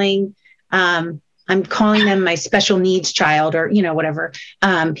calling them my special needs child, or, whatever.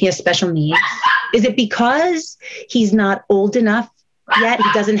 He has special needs. Is it because he's not old enough yet?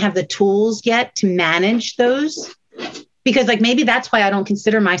 He doesn't have the tools yet to manage those? Because maybe that's why I don't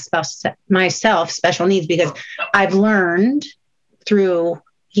consider myself special needs, because I've learned through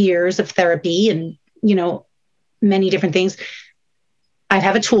years of therapy and, many different things. I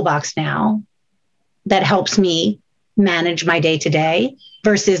have a toolbox now that helps me manage my day to day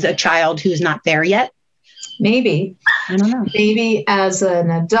versus a child who's not there yet. Maybe. I don't know. Maybe as an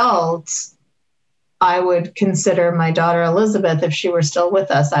adult, I would consider my daughter Elizabeth, if she were still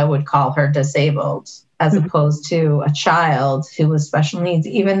with us, I would call her disabled, as opposed to a child who was special needs,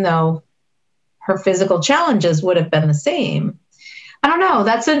 even though her physical challenges would have been the same. I don't know.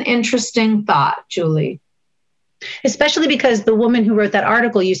 That's an interesting thought, Julie. Especially because the woman who wrote that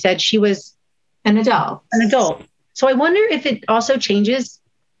article, you said she was an adult. So I wonder if it also changes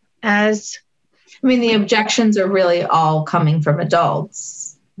as... the objections are really all coming from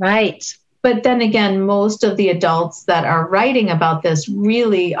adults. Right. But then again, most of the adults that are writing about this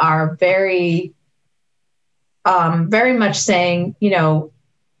really are very, very much saying,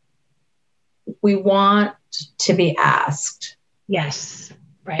 we want to be asked. Yes.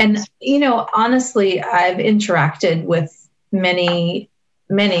 Right. And, honestly, I've interacted with many,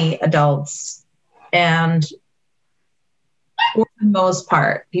 many adults, and for the most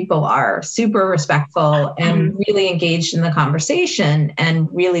part, people are super respectful and really engaged in the conversation and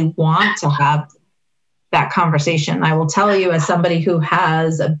really want to have that conversation. I will tell you, as somebody who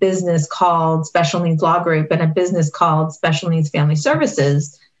has a business called Special Needs Law Group and a business called Special Needs Family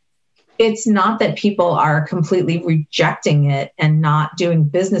Services, it's not that people are completely rejecting it and not doing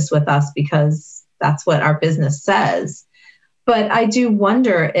business with us because that's what our business says. But I do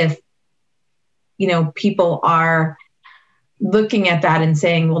wonder if, people are looking at that and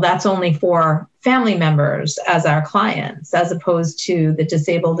saying, well, that's only for family members as our clients, as opposed to the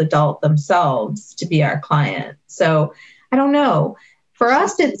disabled adult themselves to be our client. So I don't know. For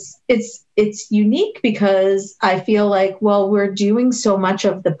us, it's unique because I feel like, well, we're doing so much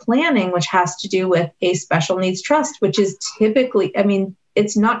of the planning, which has to do with a special needs trust, which is typically,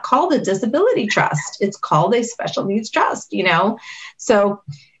 it's not called a disability trust. It's called a special needs trust, So,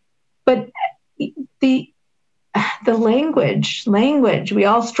 but the language, we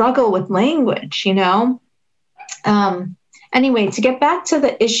all struggle with language, Anyway, to get back to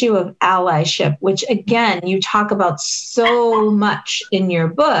the issue of allyship, which again, you talk about so much in your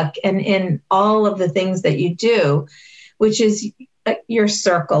book and in all of the things that you do, which is your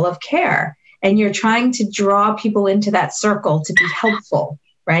circle of care. And you're trying to draw people into that circle to be helpful,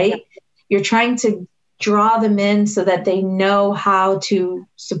 right? You're trying to draw them in so that they know how to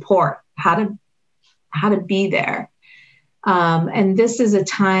support, how to be there. And this is a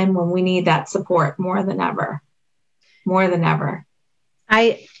time when we need that support more than ever.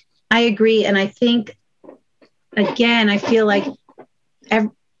 I agree. And I think, again, I feel like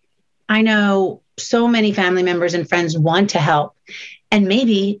I know so many family members and friends want to help. And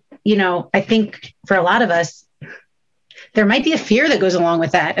maybe, I think for a lot of us, there might be a fear that goes along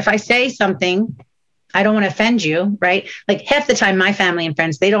with that. If I say something, I don't want to offend you, right? Like half the time, my family and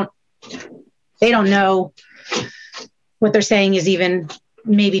friends, they don't know what they're saying is even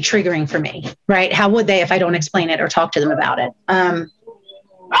maybe triggering for me, right? How would they if I don't explain it or talk to them about it?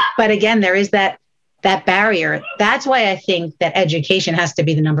 But again, there is that barrier. That's why I think that education has to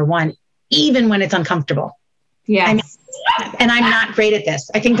be the number one, even when it's uncomfortable. Yeah. And I'm not great at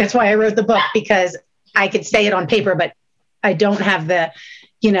this. I think that's why I wrote the book, because I could say it on paper, but I don't have the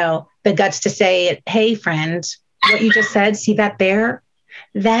guts to say it. Hey, friend, what you just said, see that there?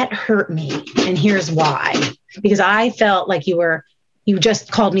 That hurt me. And here's why. Because I felt like you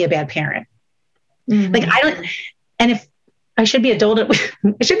just called me a bad parent. Mm-hmm. If I should be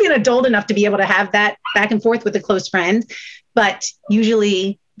I should be an adult enough to be able to have that back and forth with a close friend. But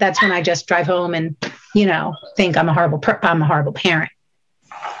usually that's when I just drive home and, think I'm a horrible parent.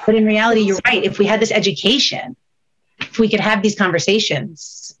 But in reality, you're right. If we had this education, if we could have these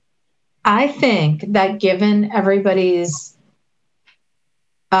conversations. I think that given everybody's,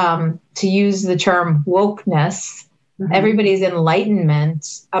 to use the term wokeness, everybody's enlightenment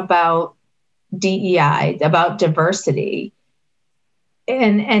about DEI, about diversity,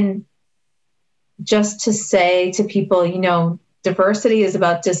 and just to say to people, diversity is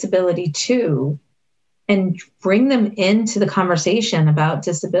about disability too, and bring them into the conversation about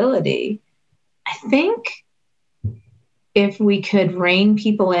disability. I think if we could rein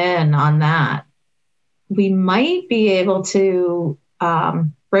people in on that, we might be able to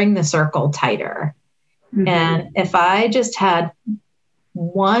bring the circle tighter. And if I just had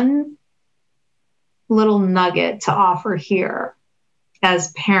one little nugget to offer here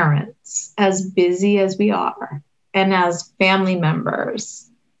as parents, as busy as we are, and as family members,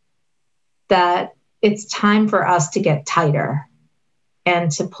 that it's time for us to get tighter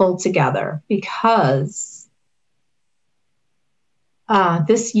and to pull together, because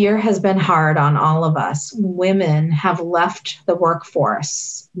this year has been hard on all of us. Women have left the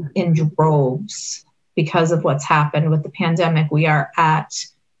workforce in droves because of what's happened with the pandemic. We are at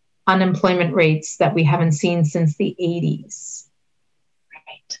unemployment rates that we haven't seen since the 80s.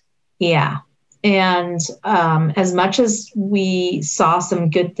 Right. Yeah. And as much as we saw some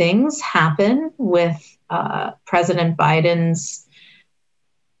good things happen with President Biden's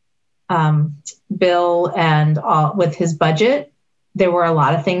bill and with his budget, there were a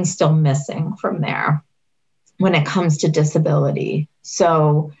lot of things still missing from there when it comes to disability.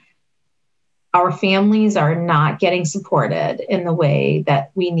 So our families are not getting supported in the way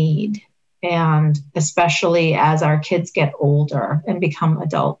that we need, and especially as our kids get older and become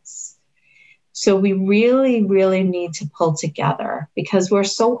adults. So we really, really need to pull together, because we're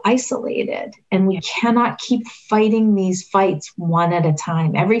so isolated and we cannot keep fighting these fights one at a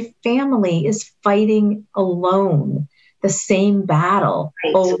time. Every family is fighting alone the same battle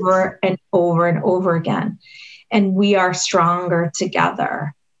over and over and over again. And we are stronger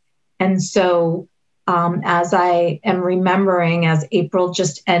together. And so as I am remembering, as April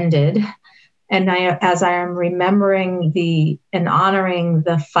just ended, and as I am remembering and honoring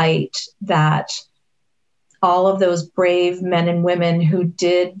the fight that all of those brave men and women who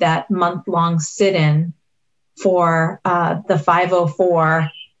did that month-long sit-in for the 504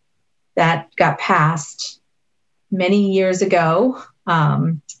 that got passed many years ago,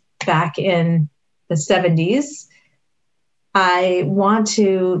 back in the 70s, I want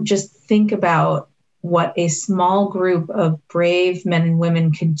to just think about what a small group of brave men and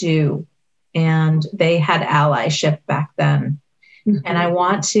women could do. And they had allyship back then. And I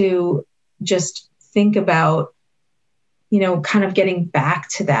want to just think about, kind of getting back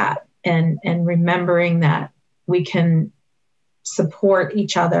to that and remembering that we can support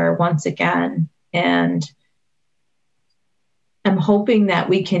each other once again. And I'm hoping that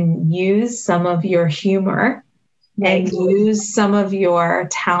we can use some of your humor and use some of your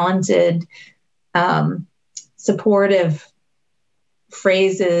talented, supportive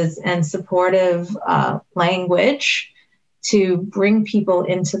phrases and supportive language to bring people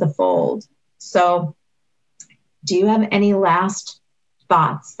into the fold. So do you have any last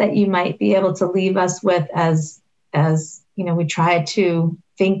thoughts that you might be able to leave us with as we try to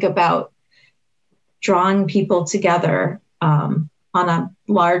think about drawing people together on a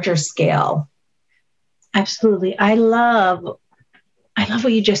larger scale? Absolutely. I love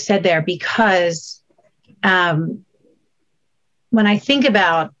what you just said there, because when I think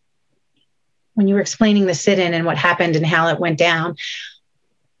about when you were explaining the sit-in and what happened and how it went down,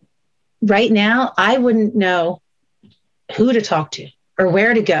 right now, I wouldn't know who to talk to or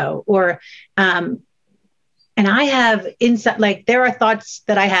where to go, and I have inside, like, there are thoughts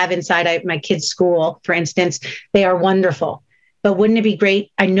that I have inside my kids' school, for instance. They are wonderful, but wouldn't it be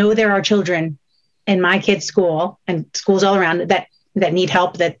great? I know there are children in my kids' school and schools all around that need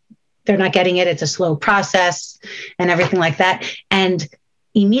help, that they're not getting it. It's a slow process and everything like that. And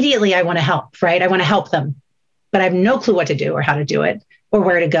immediately I want to help, right? I want to help them, but I have no clue what to do or how to do it or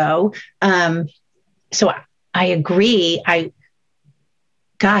where to go. So I agree.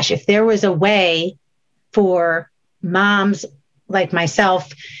 If there was a way for moms like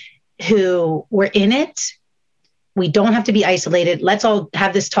myself who were in it, we don't have to be isolated. Let's all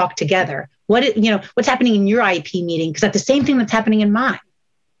have this talk together. What's happening in your IEP meeting? Because that's the same thing that's happening in mine.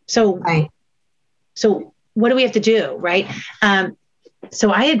 So what do we have to do? Right.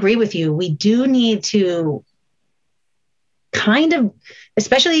 So I agree with you. We do need to kind of,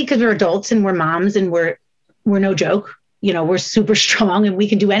 especially because we're adults and we're moms and we're no joke, we're super strong and we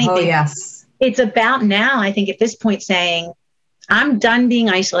can do anything. Oh, yes. It's about now, I think at this point, saying, I'm done being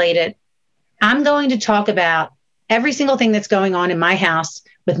isolated. I'm going to talk about every single thing that's going on in my house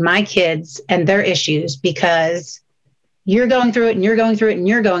with my kids and their issues, because you're going through it and you're going through it and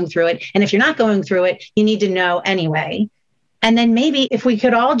you're going through it. And if you're not going through it, you need to know anyway. And then maybe if we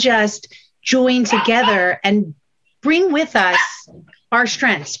could all just join together and bring with us our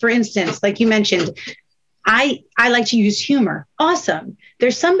strengths. For instance, like you mentioned, I like to use humor. Awesome.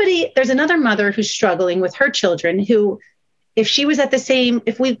 There's another mother who's struggling with her children who, if she was at the same,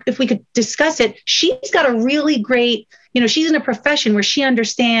 if we could discuss it, she's got a really great, she's in a profession where she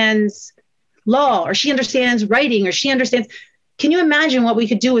understands law, or she understands writing, or she understands. Can you imagine what we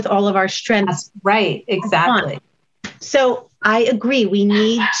could do with all of our strengths? That's right. Exactly. So I agree. We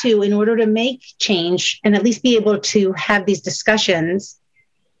need to, in order to make change and at least be able to have these discussions,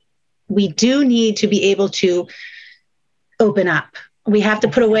 we do need to be able to open up. We have to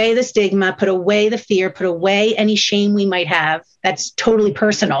put away the stigma, put away the fear, put away any shame we might have. That's totally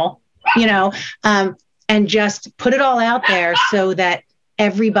personal, and just put it all out there so that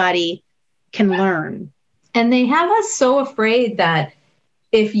everybody can learn. And they have us so afraid that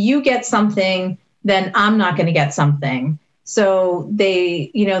if you get something, then I'm not going to get something. So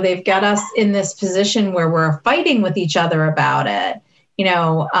they've got us in this position where we're fighting with each other about it.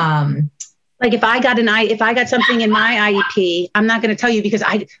 Like if I got something in my IEP, I'm not going to tell you because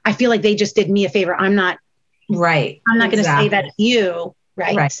I feel like they just did me a favor. I'm not right. I'm not going to say that to you.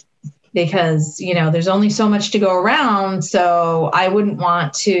 Right. Because, there's only so much to go around. So I wouldn't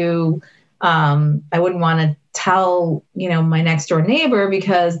want to tell, my next door neighbor,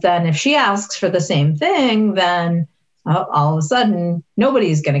 because then if she asks for the same thing, then all of a sudden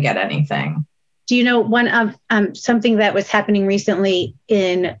nobody's going to get anything. Do you know one of something that was happening recently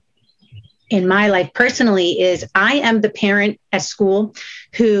in my life personally is I am the parent at school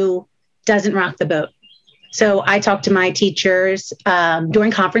who doesn't rock the boat. So I talk to my teachers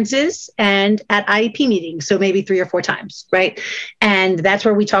during conferences and at IEP meetings. So maybe 3 or 4 times, right? And that's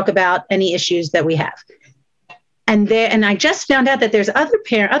where we talk about any issues that we have. And I just found out that there's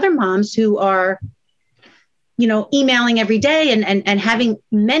other moms who are, emailing every day and having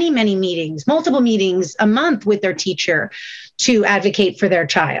many, many meetings, multiple meetings a month with their teacher to advocate for their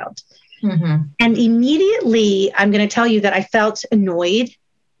child. Mm-hmm. And immediately, I'm going to tell you that I felt annoyed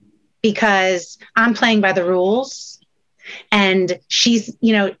because I'm playing by the rules, and she's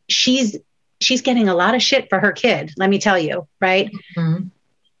getting a lot of shit for her kid. Let me tell you, right? Mm-hmm.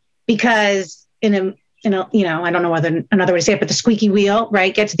 Because I don't know whether another way to say it, but the squeaky wheel,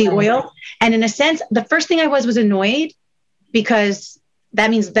 right, gets the oil. And in a sense, the first thing I was annoyed because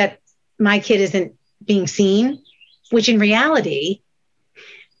that means that my kid isn't being seen, which in reality,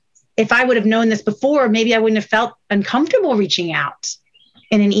 if I would have known this before, maybe I wouldn't have felt uncomfortable reaching out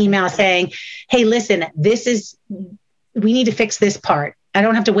in an email saying, hey, listen, we need to fix this part. I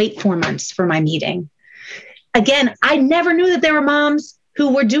don't have to wait 4 months for my meeting. Again, I never knew that there were moms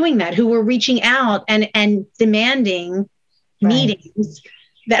who were doing that, who were reaching out and demanding meetings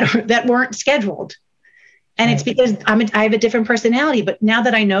that weren't scheduled. And it's because I have a different personality. But now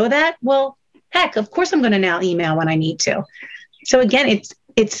that I know that, well, heck, of course I'm going to now email when I need to. So again,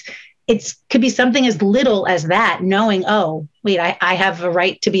 it could be something as little as that, knowing, oh, wait, I have a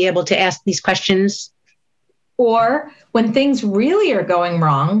right to be able to ask these questions. Or when things really are going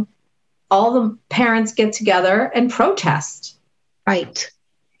wrong, all the parents get together and protest. Right.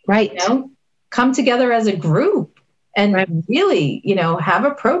 Come together as a group and really, have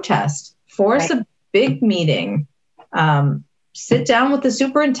a protest, force a big meeting, sit down with the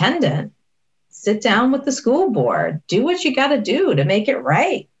superintendent, sit down with the school board, do what you got to do to make it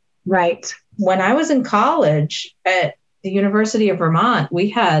right. Right. When I was in college at the University of Vermont, we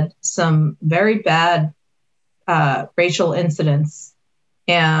had some very bad racial incidents,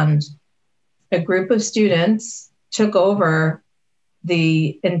 and a group of students took over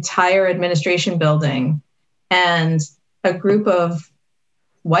the entire administration building, and a group of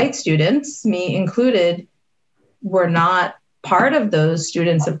white students, me included, were not part of those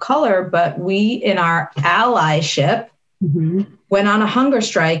students of color, but we, in our allyship, went on a hunger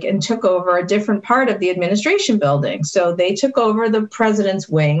strike and took over a different part of the administration building. So they took over the president's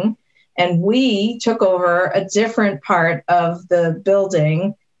wing, and we took over a different part of the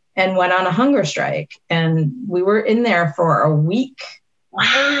building and went on a hunger strike. And we were in there for a week.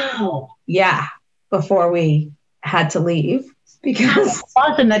 Wow. Yeah. Before we had to leave because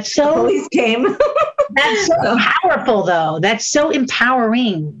awesome. That's so police came. That's so powerful though. That's so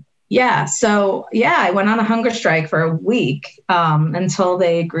empowering. Yeah. So I went on a hunger strike for a week until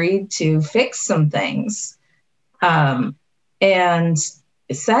they agreed to fix some things. And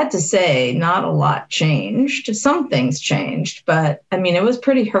it's sad to say, not a lot changed. Some things changed, but I mean, it was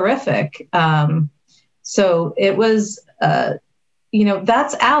pretty horrific. So it was,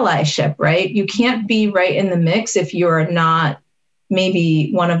 that's allyship, right? You can't be right in the mix if you're not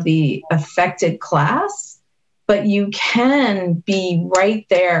maybe one of the affected class, but you can be right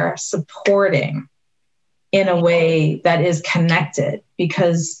there supporting in a way that is connected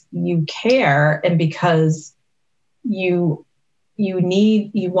because you care and because you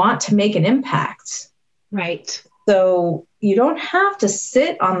want to make an impact. Right. So you don't have to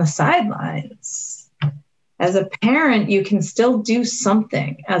sit on the sidelines. As a parent, you can still do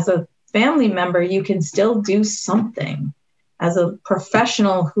something. As a family member, you can still do something. As a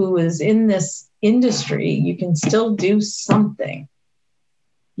professional who is in this industry, you can still do something.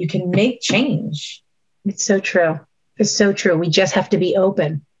 You can make change. It's so true. It's so true. We just have to be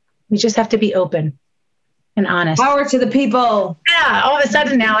open. We just have to be open and honest. Power to the people. Yeah. All of a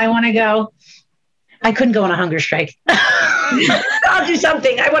sudden now I want to go. I couldn't go on a hunger strike. I'll do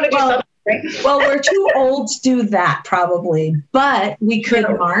something. I want to do something. Well, we're too old to do that probably, but we could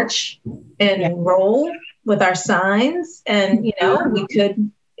march and roll with our signs. And, we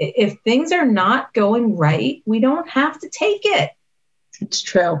could, if things are not going right, we don't have to take it. It's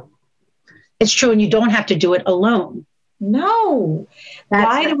true. It's true. And you don't have to do it alone. No.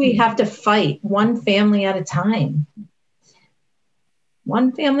 Why do we have to fight one family at a time?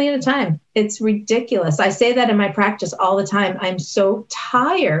 One family at a time. It's ridiculous. I say that in my practice all the time. I'm so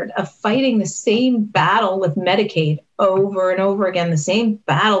tired of fighting the same battle with Medicaid over and over again, the same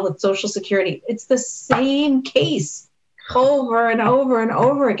battle with Social Security. It's the same case over and over and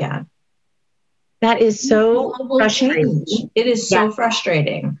over again. That is so frustrating. It is so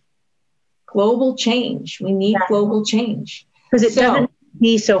frustrating. Global change. We need global change. Because it doesn't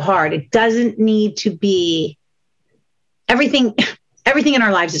be so hard. It doesn't need to be everything in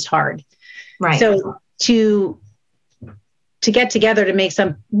our lives is hard. Right. So to get together to make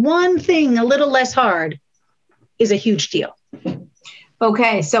one thing a little less hard is a huge deal.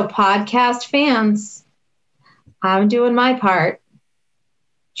 Okay. So podcast fans, I'm doing my part.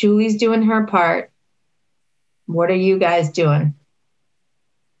 Julie's doing her part. What are you guys doing?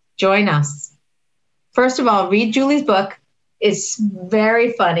 Join us. First of all, read Julie's book. It's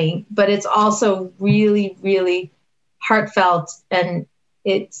very funny, but it's also really, really heartfelt, and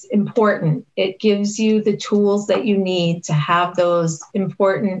it's important. It gives you the tools that you need to have those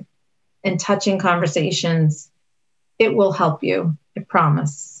important and touching conversations. It will help you, I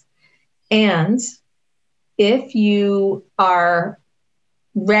promise. And if you are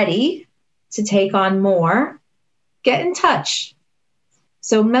ready to take on more, get in touch.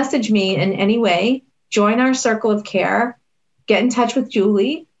 So message me in any way, join our circle of care, get in touch with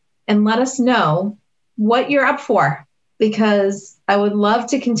Julie, and let us know what you're up for, because I would love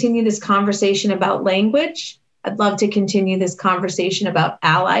to continue this conversation about language. I'd love to continue this conversation about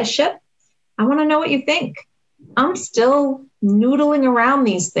allyship. I want to know what you think. I'm still noodling around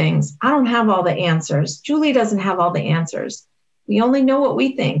these things. I don't have all the answers. Julie doesn't have all the answers. We only know what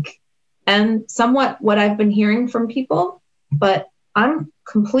we think and somewhat what I've been hearing from people, but I'm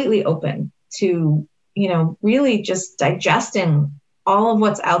completely open to, really just digesting all of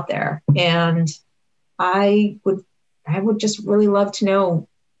what's out there. And I would just really love to know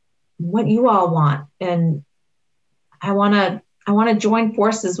what you all want. And I want to join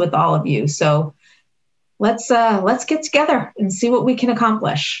forces with all of you. So let's get together and see what we can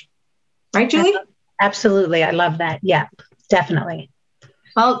accomplish. Right, Julie? Absolutely. I love that. Yeah, definitely.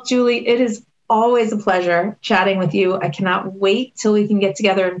 Well, Julie, it is always a pleasure chatting with you. I cannot wait till we can get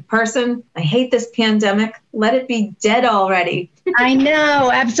together in person. I hate this pandemic. Let it be dead already. I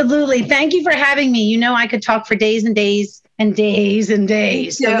know. Absolutely. Thank you for having me. I could talk for days and days and days and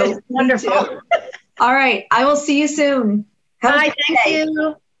days. So it's wonderful. All right. I will see you soon. Bye. Thank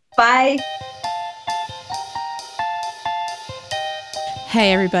you. Bye.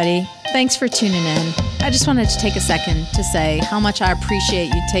 Hey, everybody. Thanks for tuning in. I just wanted to take a second to say how much I appreciate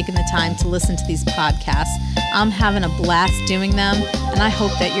you taking the time to listen to these podcasts. I'm having a blast doing them, and I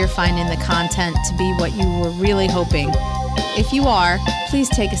hope that you're finding the content to be what you were really hoping. If you are, please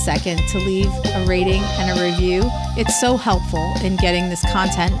take a second to leave a rating and a review. It's so helpful in getting this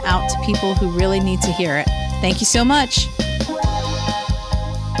content out to people who really need to hear it. Thank you so much.